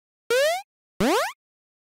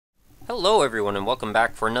Hello everyone and welcome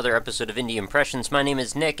back for another episode of Indie Impressions. My name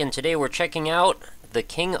is Nick and today we're checking out The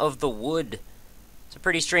King of the Wood. It's a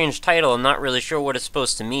pretty strange title. I'm not really sure what it's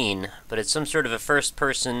supposed to mean, but it's some sort of a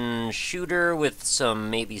first-person shooter with some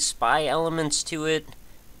maybe spy elements to it.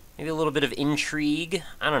 Maybe a little bit of intrigue.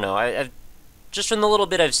 I don't know. I've just from the little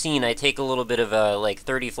bit I've seen, I take a little bit of a like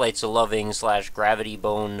 30 Flights of Loving / Gravity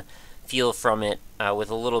Bone feel from it, with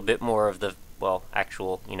a little bit more of the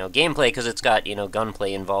actual, gameplay, because it's got,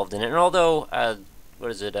 gunplay involved in it. And although,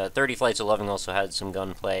 30 Flights of Loving also had some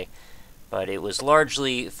gunplay, but it was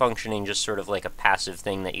largely functioning just sort of like a passive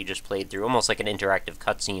thing that you just played through, almost like an interactive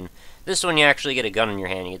cutscene. This one, you actually get a gun in your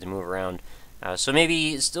hand, you get to move around. So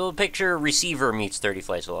maybe still picture Receiver meets 30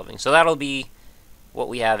 Flights of Loving. So that'll be what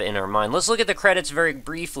we have in our mind. Let's look at the credits very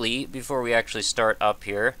briefly before we actually start up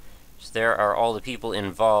here. So there are all the people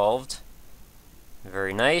involved.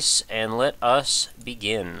 Very nice, and let us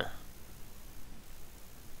begin.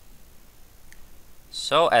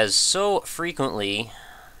 So, as so frequently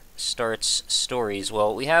starts stories,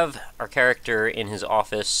 well, we have our character in his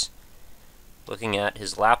office looking at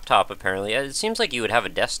his laptop, apparently. It seems like you would have a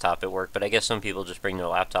desktop at work, but I guess some people just bring their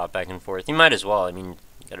laptop back and forth. You might as well, I mean,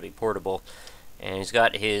 you gotta be portable. And he's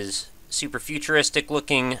got his super futuristic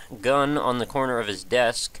looking gun on the corner of his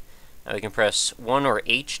desk. We can press 1 or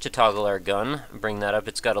H to toggle our gun, bring that up.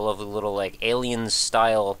 It's got a lovely little, like,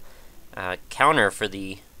 Aliens-style counter for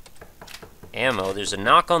the ammo. There's a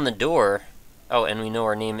knock on the door. Oh, and we know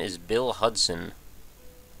our name is Bill Hudson.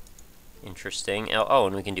 Interesting. Oh,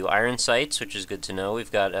 and we can do iron sights, which is good to know.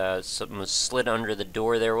 We've got something slid under the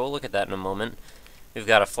door there. We'll look at that in a moment. We've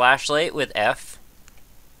got a flashlight with F.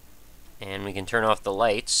 And we can turn off the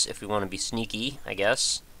lights if we want to be sneaky, I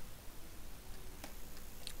guess.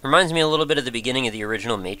 Reminds me a little bit of the beginning of the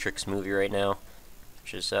original Matrix movie right now,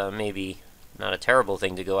 which is maybe not a terrible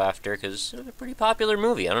thing to go after, because it's a pretty popular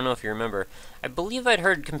movie. I don't know if you remember. I believe I'd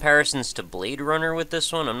heard comparisons to Blade Runner with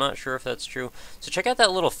this one. I'm not sure if that's true. So check out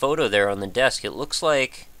that little photo there on the desk. It looks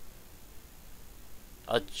like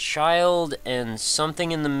a child and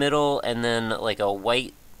something in the middle, and then like a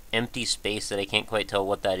white empty space that I can't quite tell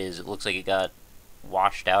what that is. It looks like it got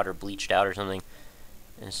washed out or bleached out or something.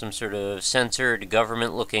 And some sort of censored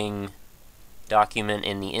government-looking document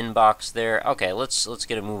in the inbox there. Okay, let's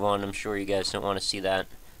get a move on. I'm sure you guys don't want to see that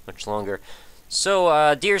much longer.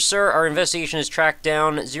 So, dear sir, our investigation has tracked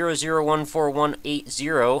down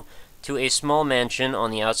 001480 to a small mansion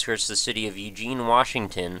on the outskirts of the city of Eugene,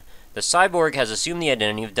 Washington. The cyborg has assumed the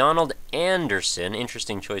identity of Donald Anderson,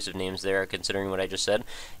 interesting choice of names there, considering what I just said,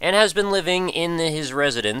 and has been living in his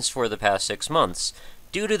residence for the past 6 months.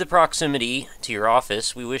 Due to the proximity to your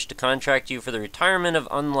office, we wish to contract you for the retirement of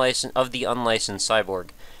the unlicensed cyborg.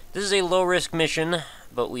 This is a low-risk mission,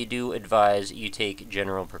 but we do advise you take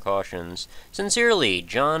general precautions. Sincerely,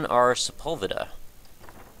 John R. Sepulveda.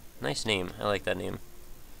 Nice name. I like that name.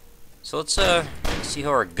 So let's see how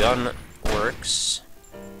our gun works.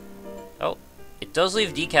 Oh, it does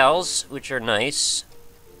leave decals, which are nice.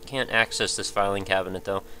 Can't access this filing cabinet,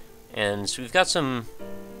 though. And so we've got some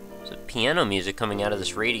piano music coming out of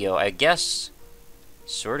this radio. I guess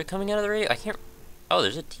sort of coming out of the radio. I can't... Oh,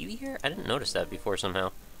 there's a TV here? I didn't notice that before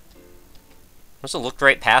somehow. Must have looked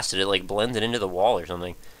right past it. It like blended into the wall or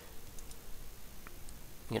something.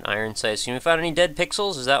 An iron sights. Can we find any dead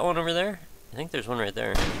pixels? Is that one over there? I think there's one right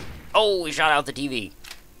there. Oh, we shot out the TV.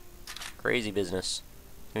 Crazy business.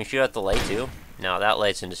 Can we shoot out the light too? No, that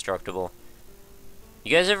light's indestructible. You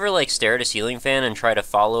guys ever, like, stare at a ceiling fan and try to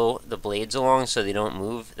follow the blades along so they don't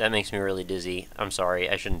move? That makes me really dizzy. I'm sorry,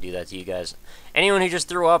 I shouldn't do that to you guys. Anyone who just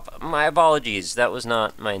threw up, my apologies. That was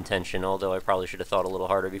not my intention, although I probably should have thought a little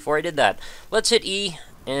harder before I did that. Let's hit E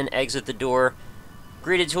and exit the door.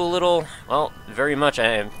 Greeted to a little, well, very much, I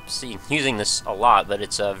am using this a lot, but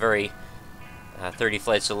it's a very 30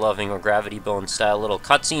 Flights of Loving or Gravity Bone style little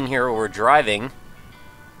cutscene here where we're driving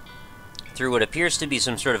through what appears to be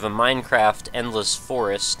some sort of a Minecraft endless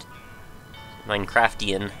forest.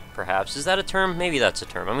 Minecraftian, perhaps. Is that a term? Maybe that's a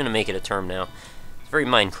term. I'm going to make it a term now. It's very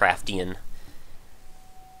Minecraftian.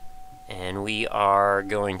 And we are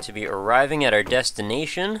going to be arriving at our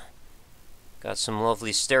destination. Got some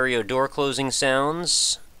lovely stereo door closing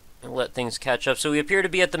sounds. I'll let things catch up. So we appear to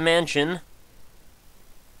be at the mansion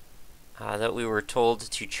that we were told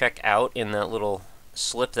to check out in that little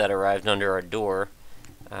slip that arrived under our door.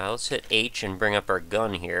 Let's hit H and bring up our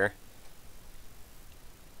gun here.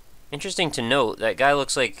 Interesting to note, that guy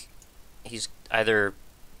looks like he's either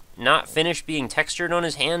not finished being textured on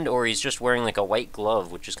his hand, or he's just wearing like a white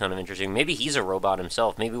glove, which is kind of interesting. Maybe he's a robot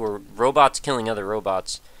himself. Maybe we're robots killing other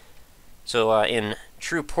robots. So in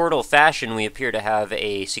true Portal fashion, we appear to have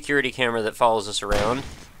a security camera that follows us around.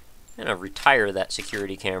 I'm gonna retire that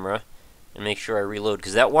security camera and make sure I reload,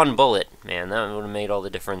 because that one bullet, man, that would have made all the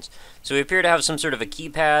difference. So we appear to have some sort of a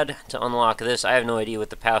keypad to unlock this. I have no idea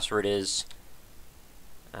what the password is.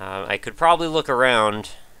 I could probably look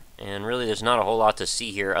around, and really there's not a whole lot to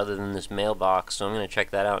see here other than this mailbox, so I'm going to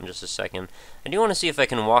check that out in just a second. I do want to see if I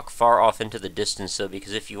can walk far off into the distance, though,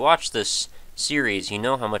 because if you watch this series, you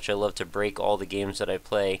know how much I love to break all the games that I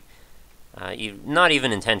play. Not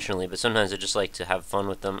even intentionally, but sometimes I just like to have fun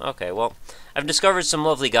with them. Okay, well, I've discovered some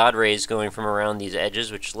lovely god rays going from around these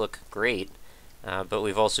edges, which look great. But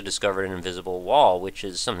we've also discovered an invisible wall, which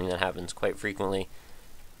is something that happens quite frequently.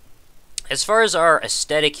 As far as our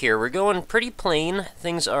aesthetic here, we're going pretty plain.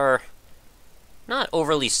 Things are not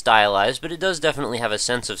overly stylized, but it does definitely have a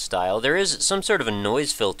sense of style. There is some sort of a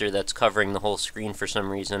noise filter that's covering the whole screen for some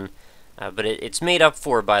reason. But it's made up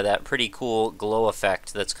for by that pretty cool glow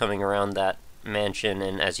effect that's coming around that mansion,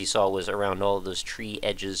 and as you saw was around all of those tree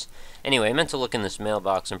edges. Anyway, I meant to look in this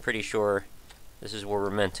mailbox. I'm pretty sure this is where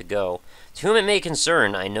we're meant to go. To whom it may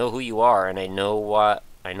concern, I know who you are, and I know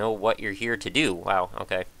what you're here to do. Wow,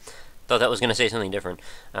 okay. Thought that was going to say something different.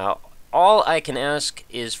 All I can ask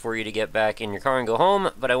is for you to get back in your car and go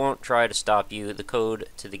home, but I won't try to stop you. The code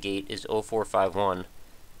to the gate is 0451.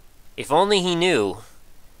 If only he knew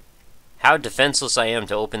how defenseless I am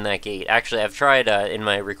to open that gate. Actually, I've tried, in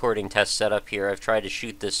my recording test setup here, I've tried to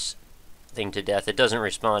shoot this thing to death. It doesn't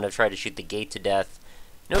respond. I've tried to shoot the gate to death.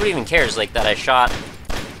 Nobody even cares, like, that I shot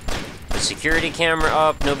the security camera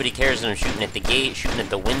up. Nobody cares that I'm shooting at the gate, shooting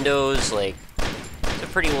at the windows. Like, it's a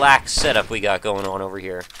pretty lax setup we got going on over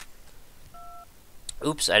here.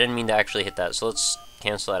 Oops, I didn't mean to actually hit that, so let's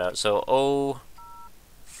cancel that out. So,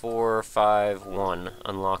 0451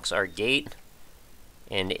 unlocks our gate.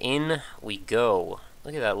 And in we go.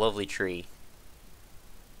 Look at that lovely tree.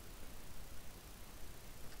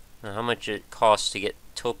 Now, how much it costs to get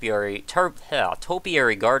topiary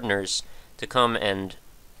gardeners to come and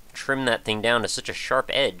trim that thing down to such a sharp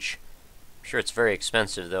edge. I'm sure it's very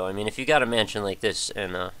expensive, though. I mean, if you got a mansion like this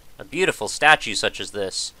and a beautiful statue such as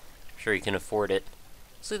this, I'm sure you can afford it.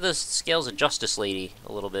 Let's leave the scales of Justice Lady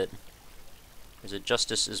a little bit. Is it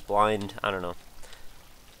Justice is Blind? I don't know.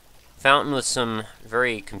 Fountain with some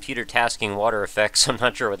very computer tasking water effects. I'm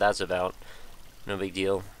not sure what that's about. No big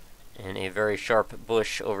deal. And a very sharp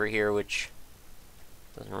bush over here, which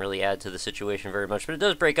doesn't really add to the situation very much, but it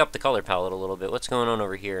does break up the color palette a little bit. What's going on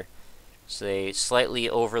over here? It's a slightly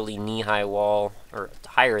overly knee-high wall, or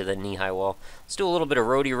higher than knee-high wall. Let's do a little bit of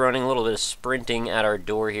roadie running, a little bit of sprinting at our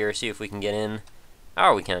door here, see if we can get in.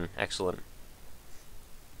 Oh, we can. Excellent.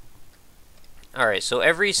 Alright, so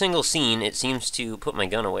every single scene, it seems to put my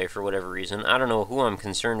gun away for whatever reason. I don't know who I'm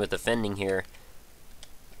concerned with offending here.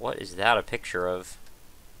 What is that a picture of?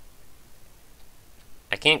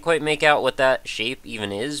 I can't quite make out what that shape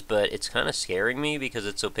even is, but it's kind of scaring me because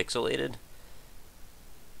it's so pixelated.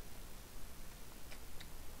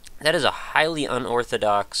 That is a highly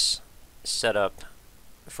unorthodox setup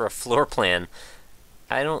for a floor plan.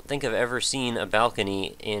 I don't think I've ever seen a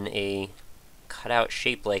balcony in a cutout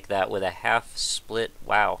shape like that with a half split.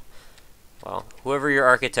 Wow. Well, whoever your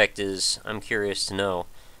architect is, I'm curious to know.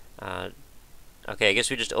 Okay, I guess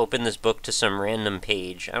we just opened this book to some random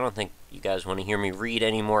page. I don't think you guys want to hear me read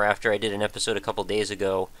anymore after I did an episode a couple days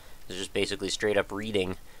ago. It's just basically straight up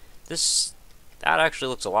reading. That actually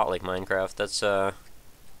looks a lot like Minecraft. That's a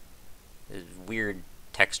weird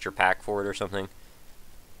texture pack for it or something.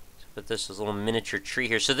 But this is a little miniature tree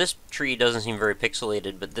here. So this tree doesn't seem very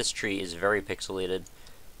pixelated, but this tree is very pixelated.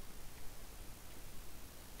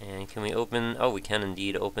 And can we open... Oh, we can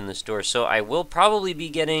indeed open this door. So I will probably be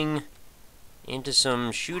getting into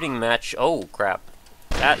some shooting match... Oh, crap.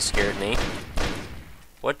 That scared me.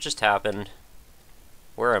 What just happened?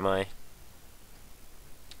 Where am I?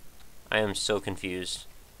 I am so confused.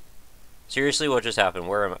 Seriously, what just happened?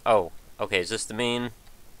 Where am I? Oh, okay, is this the main?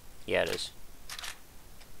 Yeah, it is.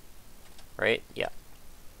 Right? Yeah.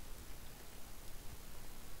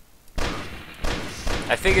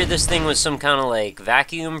 I figured this thing was some kind of like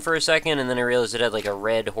vacuum for a second, and then I realized it had like a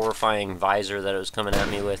red, horrifying visor that it was coming at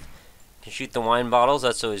me with. I can shoot the wine bottles,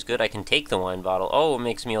 that's always good. I can take the wine bottle. Oh, it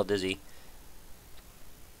makes me all dizzy.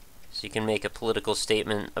 So you can make a political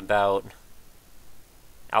statement about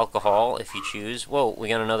alcohol if you choose. Whoa, we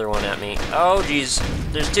got another one at me. Oh, geez.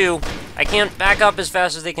 There's two. I can't back up as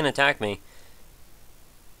fast as they can attack me.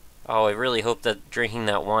 Oh, I really hope that drinking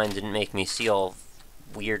that wine didn't make me see all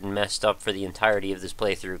weird and messed up for the entirety of this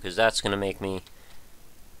playthrough, because that's going to make me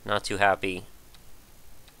not too happy.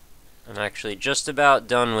 I'm actually just about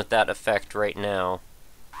done with that effect right now.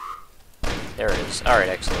 There it is. Alright,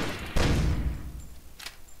 excellent.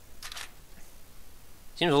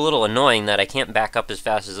 Seems a little annoying that I can't back up as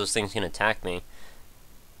fast as those things can attack me.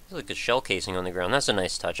 There's like a shell casing on the ground. That's a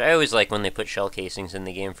nice touch. I always like when they put shell casings in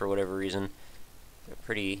the game for whatever reason. A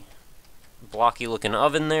pretty blocky looking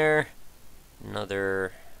oven there.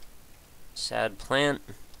 Another sad plant.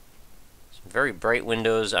 Some very bright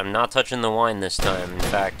windows. I'm not touching the wine this time. In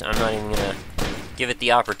fact, I'm not even gonna give it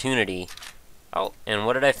the opportunity. Oh, and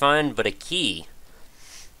what did I find but a key?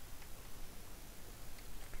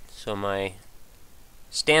 So my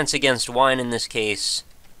stance against wine in this case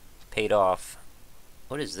paid off.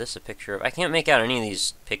 What is this a picture of? I can't make out any of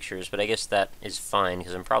these pictures, but I guess that is fine,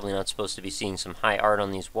 because I'm probably not supposed to be seeing some high art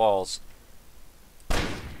on these walls.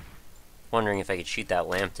 Wondering if I could shoot that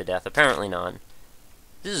lamp to death. Apparently not.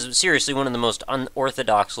 This is seriously one of the most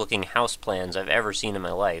unorthodox looking house plans I've ever seen in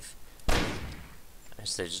my life.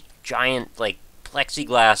 There's this giant, like,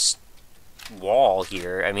 plexiglass wall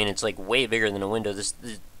here. I mean, it's like way bigger than a window.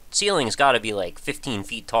 The ceiling's got to be like 15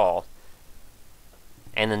 feet tall.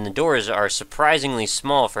 And then the doors are surprisingly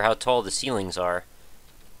small for how tall the ceilings are.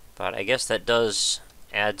 But I guess that does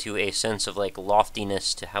add to a sense of, like,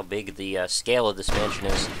 loftiness to how big the scale of this mansion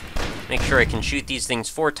is. Make sure I can shoot these things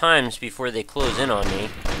 4 times before they close in on me.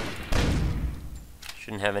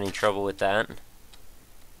 Shouldn't have any trouble with that.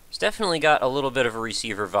 It's definitely got a little bit of a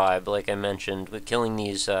receiver vibe, like I mentioned, with killing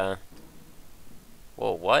these, Whoa,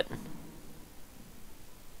 what?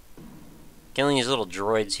 Killing these little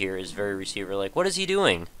droids here is very receiver-like. What is he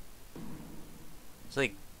doing? It's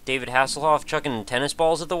like David Hasselhoff chucking tennis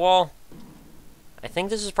balls at the wall? I think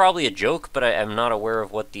this is probably a joke, but I'm not aware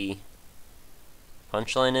of what the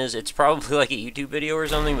punchline is. It's probably like a YouTube video or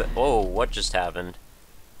something, but oh, what just happened?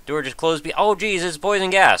 Door just closed. Oh, geez, it's poison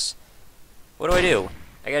gas. What do I do?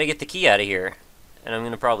 I gotta get the key out of here. And I'm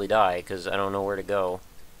gonna probably die, because I don't know where to go.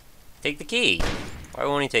 Take the key. Why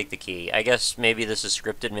won't he take the key? I guess maybe this is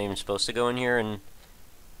scripted. Maybe I'm supposed to go in here and...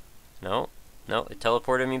 No, it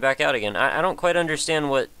teleported me back out again. I don't quite understand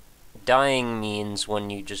what dying means when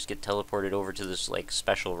you just get teleported over to this, like,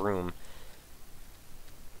 special room.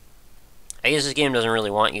 I guess this game doesn't really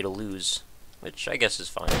want you to lose, which I guess is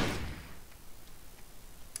fine.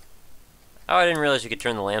 Oh, I didn't realize you could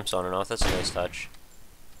turn the lamps on and off. That's a nice touch.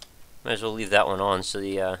 Might as well leave that one on so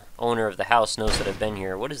the owner of the house knows that I've been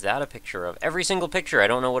here. What is that a picture of? Every single picture, I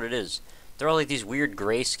don't know what it is. They're all like these weird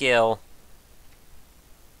grayscale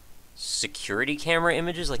security camera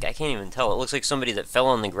images. Like, I can't even tell. It looks like somebody that fell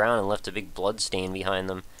on the ground and left a big blood stain behind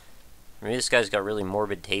them. Maybe this guy's got really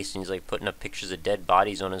morbid taste and he's like putting up pictures of dead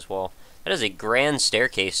bodies on his wall. That is a grand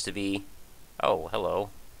staircase to be... Oh, hello.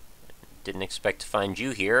 Didn't expect to find you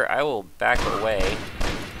here. I will back away.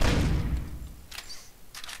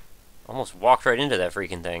 Almost walked right into that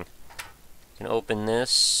freaking thing. Can open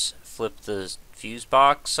this, flip the fuse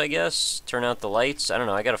box, I guess, turn out the lights. I don't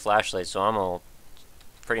know, I got a flashlight, so I'm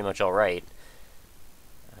pretty much alright.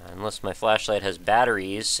 Unless my flashlight has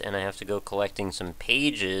batteries, and I have to go collecting some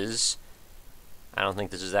pages. I don't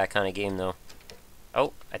think this is that kind of game, though.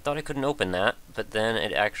 Oh, I thought I couldn't open that, but then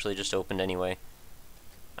it actually just opened anyway.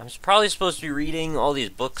 I'm probably supposed to be reading all these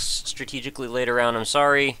books strategically laid around. I'm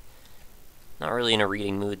sorry. Not really in a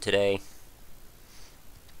reading mood today.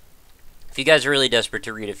 If you guys are really desperate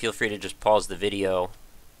to read it, feel free to just pause the video.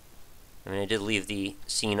 I mean, I did leave the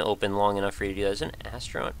scene open long enough for you to do that. Is an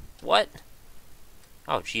astronaut? What?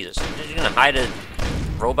 Oh, Jesus. You're gonna hide a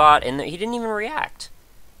robot in there? He didn't even react.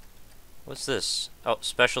 What's this? Oh,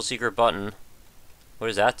 special secret button. What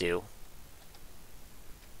does that do?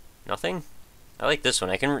 Nothing? I like this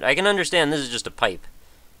one. I can understand this is just a pipe.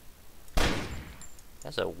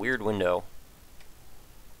 That's a weird window.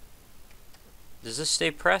 Does this stay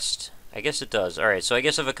pressed? I guess it does. Alright, so I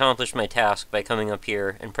guess I've accomplished my task by coming up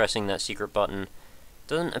here and pressing that secret button.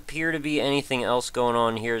 Doesn't appear to be anything else going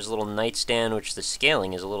on. Here's a little nightstand, which the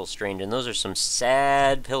scaling is a little strange, and those are some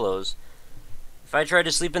sad pillows. If I tried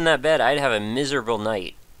to sleep in that bed, I'd have a miserable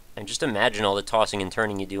night. And just imagine all the tossing and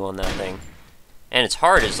turning you do on that thing. And it's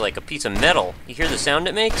hard as like a piece of metal. You hear the sound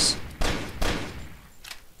it makes?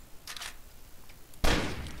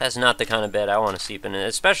 That's not the kind of bed I want to sleep in,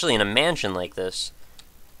 especially in a mansion like this.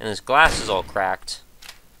 And this glass is all cracked.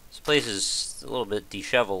 This place is a little bit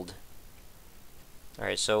disheveled.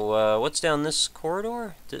 Alright, so what's down this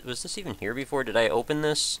corridor? Was this even here before? Did I open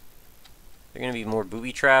this? Are there going to be more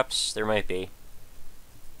booby traps? There might be.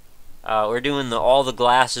 We're doing all the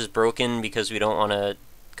glass is broken because we don't want to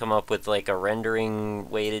come up with like a rendering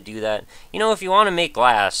way to do that. You know, if you want to make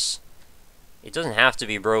glass, it doesn't have to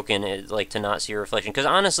be broken, like, to not see a reflection. Because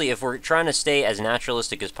honestly, if we're trying to stay as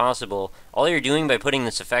naturalistic as possible, all you're doing by putting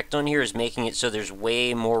this effect on here is making it so there's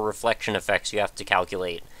way more reflection effects you have to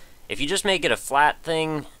calculate. If you just make it a flat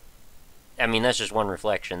thing, I mean, that's just one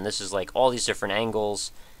reflection. This is like all these different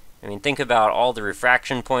angles. I mean, think about all the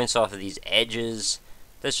refraction points off of these edges.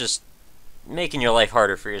 That's just making your life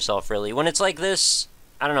harder for yourself, really. When it's like this,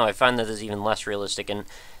 I don't know, I find that it's even less realistic, and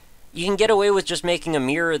you can get away with just making a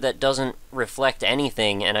mirror that doesn't reflect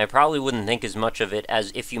anything, and I probably wouldn't think as much of it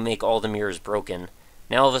as if you make all the mirrors broken.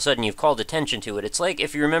 Now all of a sudden you've called attention to it. It's like,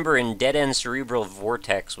 if you remember in Dead End Cerebral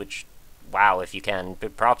Vortex, which, wow, if you can,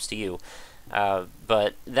 but props to you.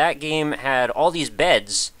 But that game had all these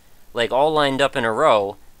beds, like, all lined up in a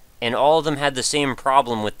row, and all of them had the same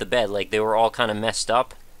problem with the bed, like, they were all kind of messed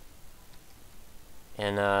up.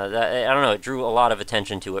 And, that, I don't know, it drew a lot of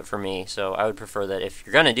attention to it for me, so I would prefer that if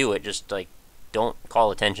you're gonna do it, just, like, don't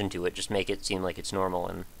call attention to it, just make it seem like it's normal,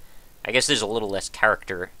 and I guess there's a little less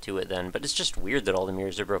character to it then, but it's just weird that all the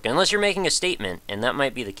mirrors are broken, unless you're making a statement, and that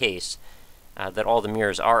might be the case, that all the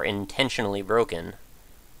mirrors are intentionally broken.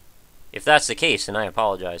 If that's the case, then I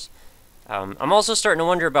apologize. I'm also starting to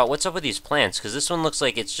wonder about what's up with these plants, because this one looks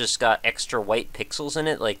like it's just got extra white pixels in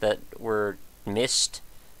it, like that were missed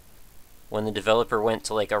when the developer went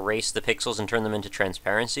to, like, erase the pixels and turn them into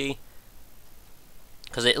transparency.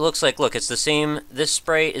 Because it looks like, look, it's the same, this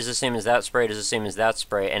spray is the same as that spray, it is the same as that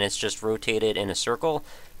spray, and it's just rotated in a circle,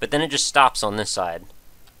 but then it just stops on this side.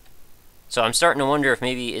 So I'm starting to wonder if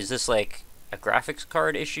maybe, is this, like, a graphics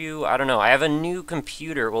card issue? I don't know. I have a new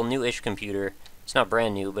computer, well, new-ish computer. It's not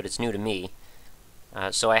brand new, but it's new to me.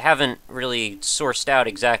 So I haven't really sourced out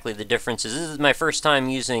exactly the differences. This is my first time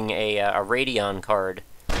using a Radeon card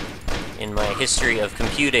in my history of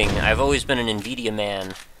computing. I've always been an NVIDIA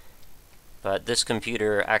man, but this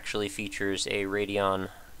computer actually features a Radeon,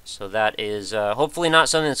 so that is hopefully not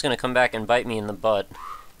something that's going to come back and bite me in the butt.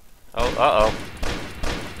 Oh, uh-oh.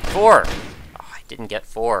 4! Oh, I didn't get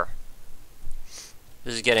 4.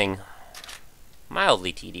 This is getting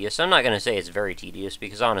mildly tedious. I'm not going to say it's very tedious,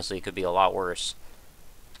 because honestly it could be a lot worse.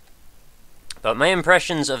 But my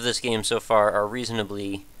impressions of this game so far are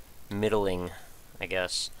reasonably middling, I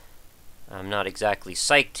guess. I'm not exactly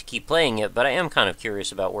psyched to keep playing it, but I am kind of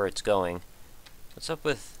curious about where it's going. What's up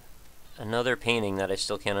with another painting that I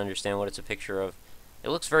still can't understand what it's a picture of? It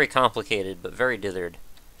looks very complicated, but very dithered.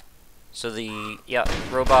 So the, yeah,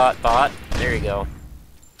 robot bot, there you go.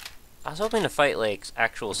 I was hoping to fight, like,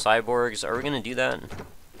 actual cyborgs. Are we gonna do that?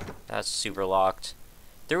 That's super locked.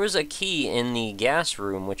 There was a key in the gas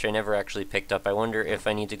room, which I never actually picked up. I wonder if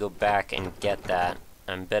I need to go back and get that.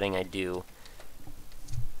 I'm betting I do.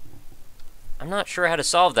 I'm not sure how to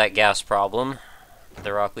solve that gas problem. The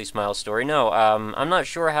RockLeeSmile story. No, I'm not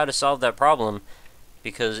sure how to solve that problem,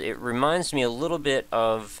 because it reminds me a little bit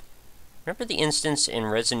of... Remember the instance in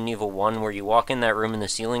Resident Evil 1 where you walk in that room and the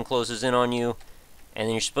ceiling closes in on you? And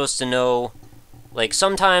then you're supposed to know... Like,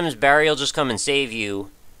 sometimes Barry will just come and save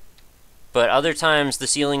you, but other times the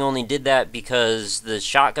ceiling only did that because the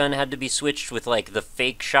shotgun had to be switched with, like, the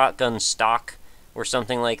fake shotgun stock or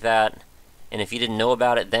something like that. And if you didn't know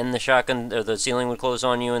about it, then the shotgun or the ceiling would close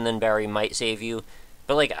on you, and then Barry might save you.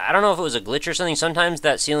 But, like, I don't know if it was a glitch or something. Sometimes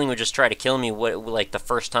that ceiling would just try to kill me, like, the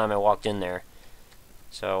first time I walked in there.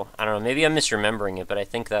 So, I don't know. Maybe I'm misremembering it, but I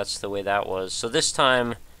think that's the way that was. So this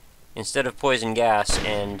time, instead of poison gas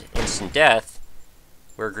and instant death,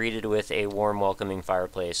 we're greeted with a warm, welcoming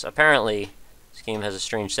fireplace. Apparently, this game has a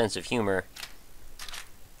strange sense of humor.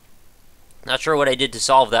 Not sure what I did to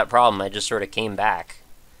solve that problem. I just sort of came back.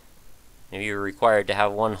 Maybe you're required to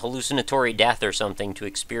have one hallucinatory death or something to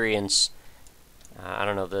experience, I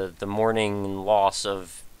don't know, the mourning loss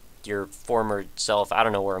of your former self. I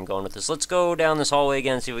don't know where I'm going with this. Let's go down this hallway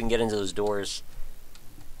again and see if we can get into those doors.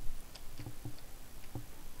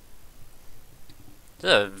 It's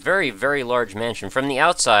a very, very large mansion. From the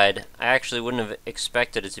outside, I actually wouldn't have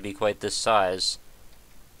expected it to be quite this size.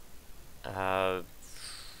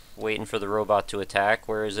 Waiting for the robot to attack.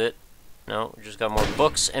 Where is it? No, we just got more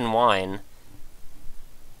books and wine.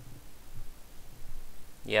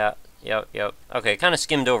 Yeah, yep. Okay, kind of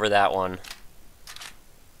skimmed over that one.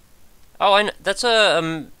 Oh, I know, that's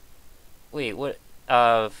a, wait, what,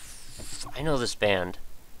 I know this band.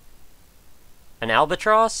 An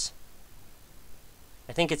Albatross?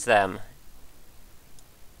 I think it's them.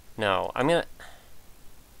 No, I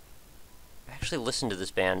actually listened to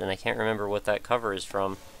this band, and I can't remember what that cover is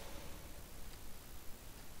from.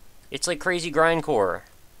 It's like crazy grindcore.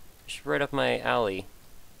 It's right up my alley.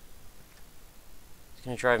 It's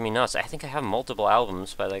gonna drive me nuts. I think I have multiple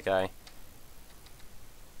albums by that guy.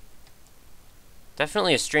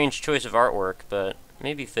 Definitely a strange choice of artwork, but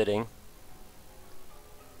maybe fitting.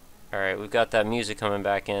 Alright, we've got that music coming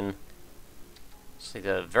back in. It's like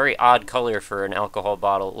a very odd color for an alcohol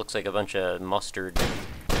bottle. It looks like a bunch of mustard.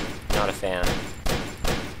 Not a fan.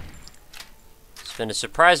 Spend a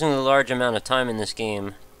surprisingly large amount of time in this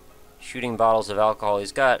game shooting bottles of alcohol.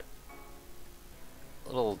 He's got a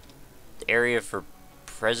little area for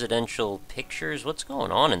presidential pictures. What's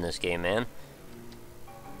going on in this game, man?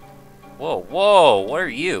 Whoa, whoa, what are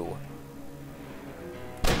you?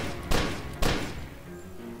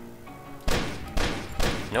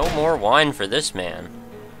 No more wine for this man.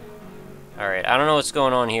 Alright, I don't know what's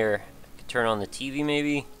going on here. I could turn on the TV,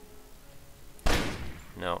 maybe?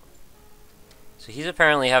 No. So he's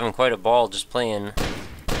apparently having quite a ball just playing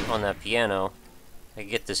on that piano. I can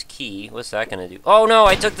get this key. What's that gonna do? Oh no,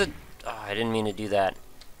 I took the... Oh, I didn't mean to do that.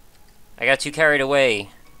 I got too carried away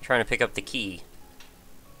trying to pick up the key.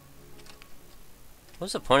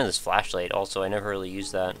 What's the point of this flashlight? Also, I never really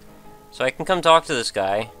used that. So I can come talk to this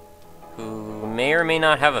guy, who may or may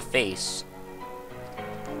not have a face.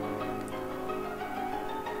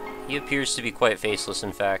 He appears to be quite faceless,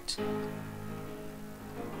 in fact.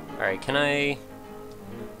 Alright, can I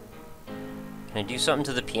do something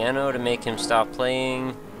to the piano to make him stop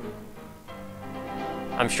playing?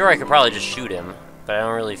 I'm sure I could probably just shoot him, but I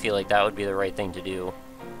don't really feel like that would be the right thing to do.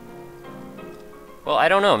 Well, I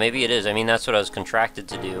don't know, maybe it is. I mean, that's what I was contracted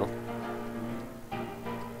to do.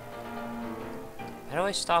 How do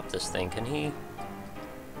I stop this thing? Can you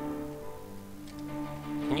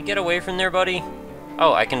get away from there, buddy?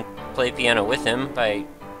 Oh, I can play piano with him by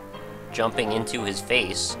jumping into his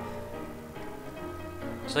face.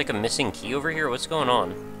 There's like a missing key over here. What's going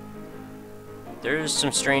on? There's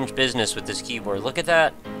some strange business with this keyboard. Look at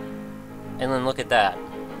that. And then look at that.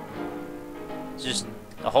 It's just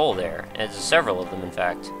a hole there. And there's several of them, in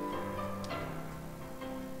fact.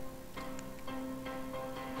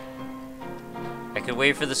 I could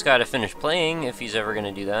wait for this guy to finish playing, if he's ever going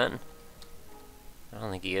to do that. I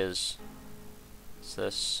don't think he is. What's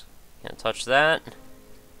this? Can't touch that.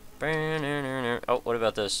 Oh, what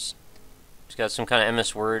about this? He's got some kind of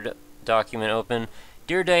MS Word document open.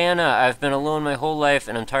 Dear Diana, I've been alone my whole life,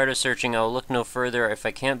 and I'm tired of searching. I will look no further. If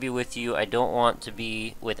I can't be with you, I don't want to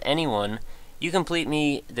be with anyone. You complete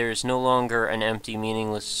me. There's no longer an empty,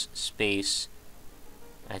 meaningless space.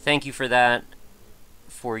 I thank you for that,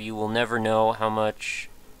 for you will never know how much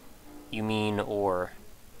you mean or...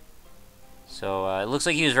 So, it looks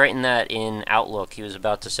like he was writing that in Outlook. He was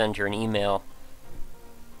about to send her an email.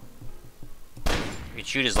 You could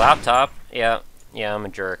shoot his laptop. Yeah, I'm a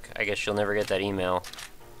jerk. I guess she'll never get that email.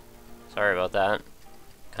 Sorry about that.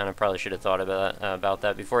 Kind of probably should have thought about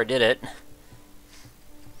that before I did it.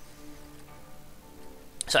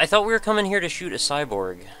 So I thought we were coming here to shoot a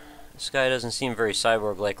cyborg. This guy doesn't seem very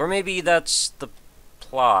cyborg-like. Or maybe that's the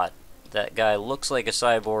plot. That guy looks like a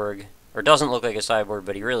cyborg, or doesn't look like a cyborg,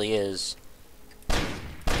 but he really is.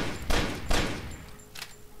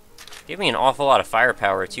 Gave me an awful lot of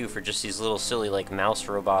firepower, too, for just these little silly, like, mouse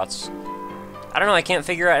robots. I don't know, I can't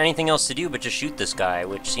figure out anything else to do but just shoot this guy,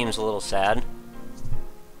 which seems a little sad.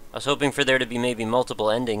 I was hoping for there to be maybe multiple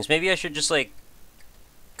endings. Maybe I should just, like,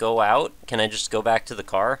 go out? Can I just go back to the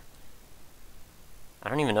car? I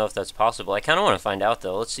don't even know if that's possible. I kind of want to find out,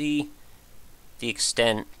 though. Let's see the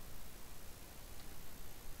extent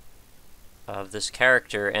of this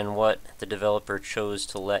character and what the developer chose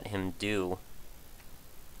to let him do.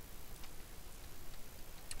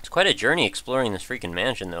 It's quite a journey exploring this freaking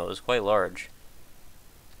mansion, though. It was quite large.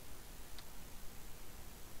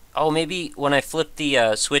 Oh, maybe when I flipped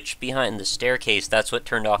the switch behind the staircase, that's what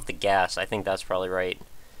turned off the gas. I think that's probably right.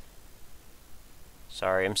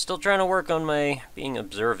 Sorry, I'm still trying to work on my being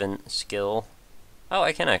observant skill. Oh,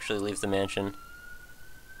 I can actually leave the mansion.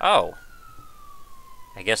 Oh.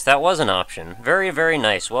 I guess that was an option. Very, very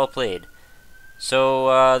nice. Well played.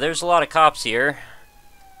 So, there's a lot of cops here.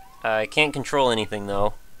 I can't control anything,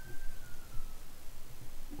 though.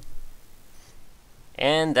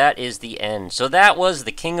 And that is the end. So that was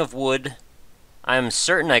the King of Wood. I'm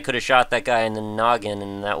certain I could have shot that guy in the noggin,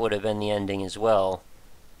 and that would have been the ending as well.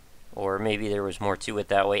 Or maybe there was more to it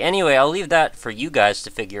that way. Anyway, I'll leave that for you guys to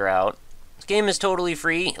figure out. This game is totally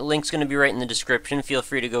free. The link's going to be right in the description. Feel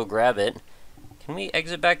free to go grab it. Can we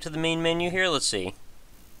exit back to the main menu here? Let's see.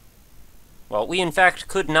 Well, we in fact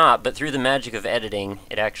could not, but through the magic of editing,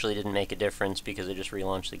 it actually didn't make a difference because it just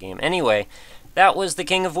relaunched the game. Anyway, that was the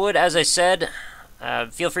King of Wood, as I said.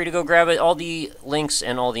 Feel free to go grab it. All the links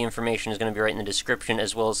and all the information is going to be right in the description,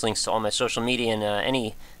 as well as links to all my social media and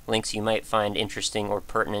any links you might find interesting or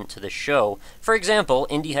pertinent to the show. For example,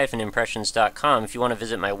 indie-impressions.com. If you want to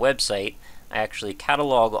visit my website, I actually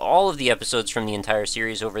catalog all of the episodes from the entire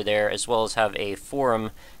series over there, as well as have a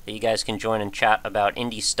forum that you guys can join and chat about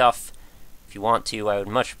indie stuff. If you want to, I would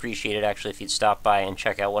much appreciate it, actually, if you'd stop by and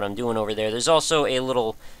check out what I'm doing over there. There's also a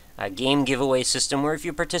little game giveaway system where if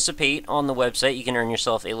you participate on the website, you can earn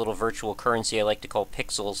yourself a little virtual currency I like to call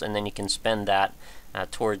pixels, and then you can spend that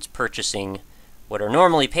towards purchasing what are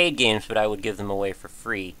normally paid games, but I would give them away for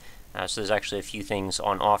free. So there's actually a few things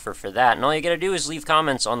on offer for that, and all you gotta do is leave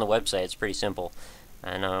comments on the website. It's pretty simple.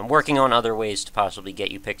 And I'm working on other ways to possibly get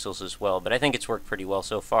you pixels as well, but I think it's worked pretty well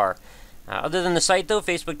so far. Other than the site, though,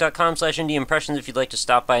 facebook.com/indieimpressions. If you'd like to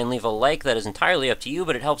stop by and leave a like, that is entirely up to you,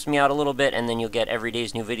 but it helps me out a little bit, and then you'll get every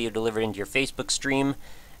day's new video delivered into your Facebook stream,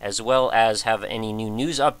 as well as have any new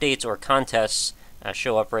news updates or contests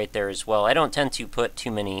show up right there as well. I don't tend to put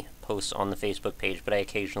too many posts on the Facebook page, but I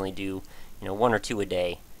occasionally do, 1 or 2 a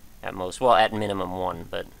day at most. Well, at minimum 1,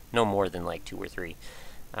 but no more than like 2 or 3.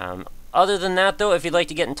 Other than that, though, if you'd like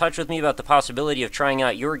to get in touch with me about the possibility of trying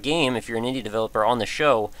out your game if you're an indie developer on the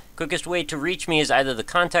show, quickest way to reach me is either the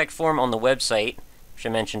contact form on the website, which I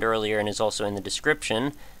mentioned earlier and is also in the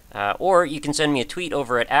description, or you can send me a tweet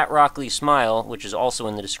over at RockLeeSmile, which is also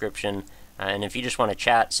in the description, and if you just want to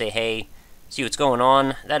chat, say hey, see what's going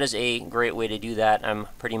on, that is a great way to do that. I'm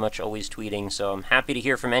pretty much always tweeting, so I'm happy to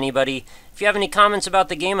hear from anybody. If you have any comments about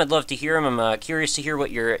the game, I'd love to hear them. I'm curious to hear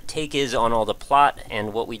what your take is on all the plot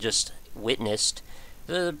and what we just witnessed.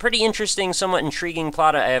 The pretty interesting, somewhat intriguing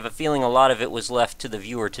plot. I have a feeling a lot of it was left to the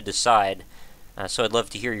viewer to decide. So I'd love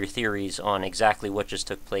to hear your theories on exactly what just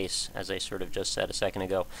took place, as I sort of just said a second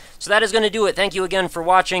ago. So that is going to do it. Thank you again for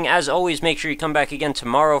watching. As always, make sure you come back again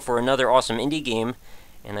tomorrow for another awesome indie game,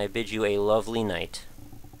 and I bid you a lovely night.